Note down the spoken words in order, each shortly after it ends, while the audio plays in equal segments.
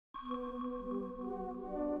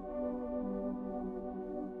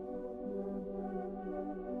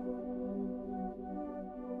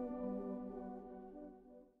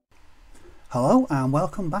Hello and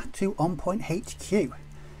welcome back to On Point HQ.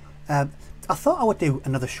 I thought I would do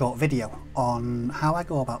another short video on how I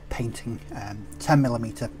go about painting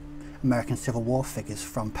 10mm American Civil War figures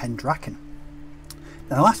from Pendraken.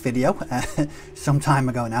 Now, the last video, some time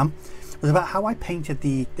ago now, was about how I painted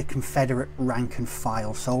the Confederate rank and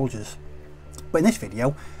file soldiers. But in this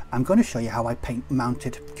video, I'm going to show you how I paint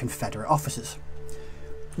mounted Confederate officers.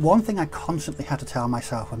 One thing I constantly had to tell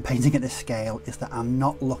myself when painting at this scale is that I'm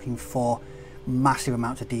not looking for massive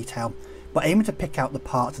amounts of detail, but aiming to pick out the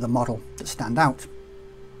parts of the model that stand out.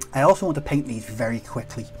 I also want to paint these very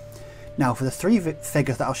quickly. Now, for the three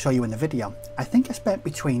figures that I'll show you in the video, I think I spent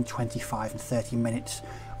between 25 and 30 minutes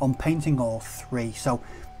on painting all three, so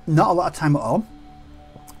not a lot of time at all.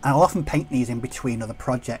 And I'll often paint these in between other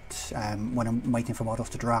projects when I'm waiting for models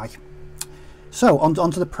to dry. So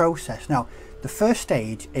onto the process. Now, the first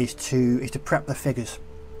stage is to prep the figures.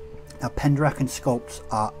 Now, Pendraken sculpts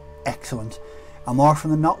are excellent, and more often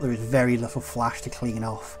than not there is very little flash to clean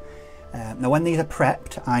off. Now, when these are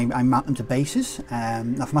prepped, I mount them to bases.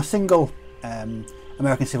 Now, for my single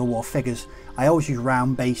American Civil War figures, I always use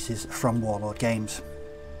round bases from Warlord Games.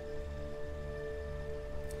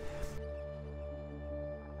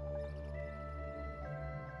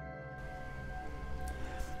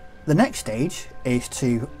 The next stage is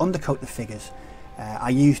to undercoat the figures.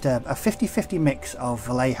 I used a 50-50 mix of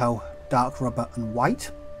Vallejo, dark rubber and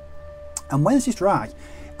white. And when this is dry,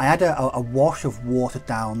 I add a wash of watered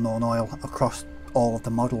down Nuln Oil across all of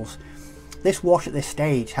the models. This wash at this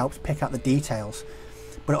stage helps pick out the details,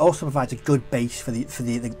 but it also provides a good base for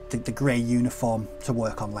the grey uniform to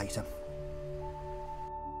work on later.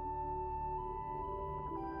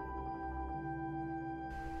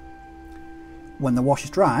 When the wash is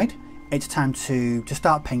dried, it's time to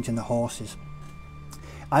start painting the horses.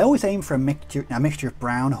 I always aim for a mixture of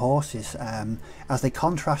brown horses as they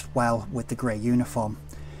contrast well with the grey uniform.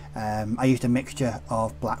 I used a mixture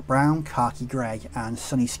of black brown, khaki grey and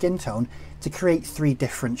sunny skin tone to create three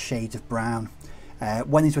different shades of brown.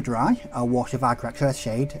 When these were dry, a wash of Agrax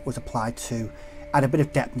Earthshade was applied to add a bit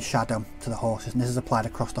of depth and shadow to the horses, and this is applied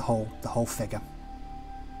across the whole figure.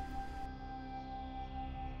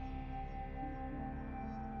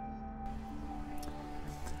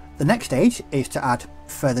 The next stage is to add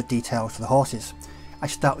further details to the horses. I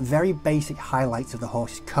start with very basic highlights of the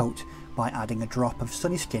horse's coat by adding a drop of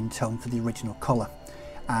sunny skin tone to the original colour,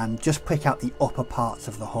 and just pick out the upper parts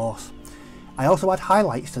of the horse. I also add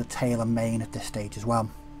highlights to the tail and mane at this stage as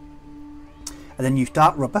well. I then use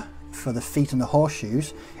dark rubber for the feet and the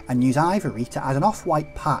horseshoes, and use ivory to add an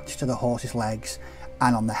off-white patch to the horse's legs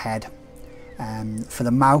and on the head. For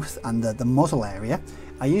the mouth and the muzzle area,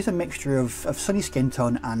 I use a mixture of sunny skin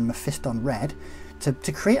tone and Mephiston red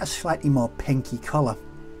to create a slightly more pinky colour.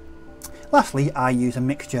 Lastly, I use a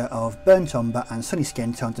mixture of burnt umber and sunny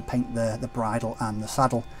skin tone to paint the bridle and the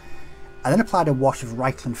saddle. I then applied a wash of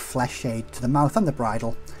Reichland flesh shade to the mouth and the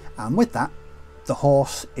bridle, and with that, the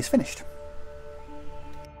horse is finished.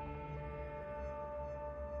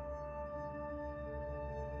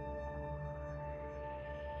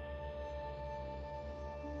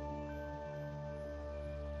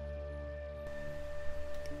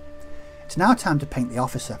 It's now time to paint the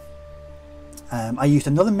officer. I used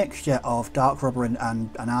another mixture of dark rubber and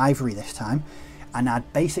ivory this time, and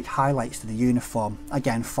add basic highlights to the uniform,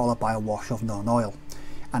 again followed by a wash of Nuln Oil.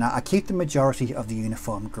 And I keep the majority of the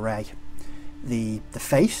uniform grey. The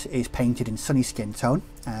face is painted in sunny skin tone,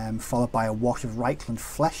 followed by a wash of Reichland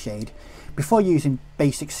flesh shade, before using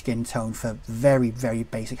basic skin tone for very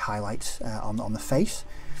basic highlights on the face.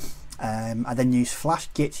 I then use flash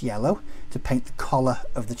git yellow to paint the collar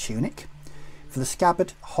of the tunic. For the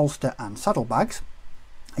scabbard, holster and saddlebags,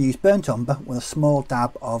 I use burnt umber with a small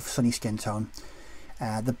dab of sunny skin tone.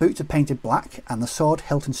 The boots are painted black, and the sword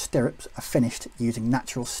hilt and stirrups are finished using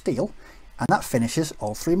natural steel, and that finishes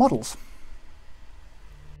all three models.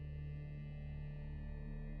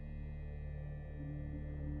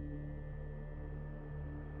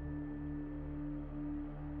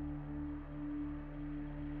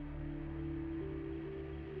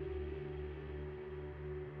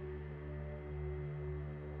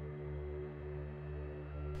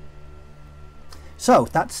 So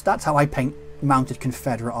that's how I paint mounted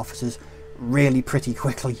Confederate officers really pretty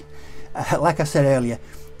quickly. Like I said earlier,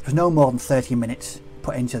 there's no more than 30 minutes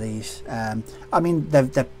put into these. I mean,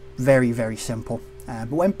 they're very simple,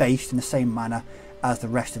 but when based in the same manner as the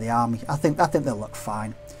rest of the army, I think they'll look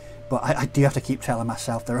fine. but I do have to keep telling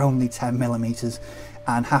myself they're only 10mm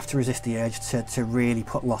and have to resist the urge to really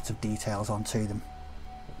put lots of details onto them.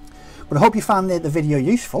 But I hope you found the video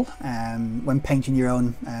useful when painting your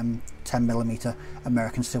own 10mm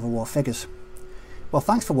American Civil War figures. Well,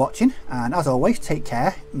 thanks for watching, and as always, take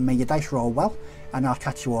care, may your dice roll well, and I'll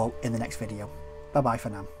catch you all in the next video. Bye bye for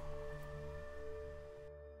now.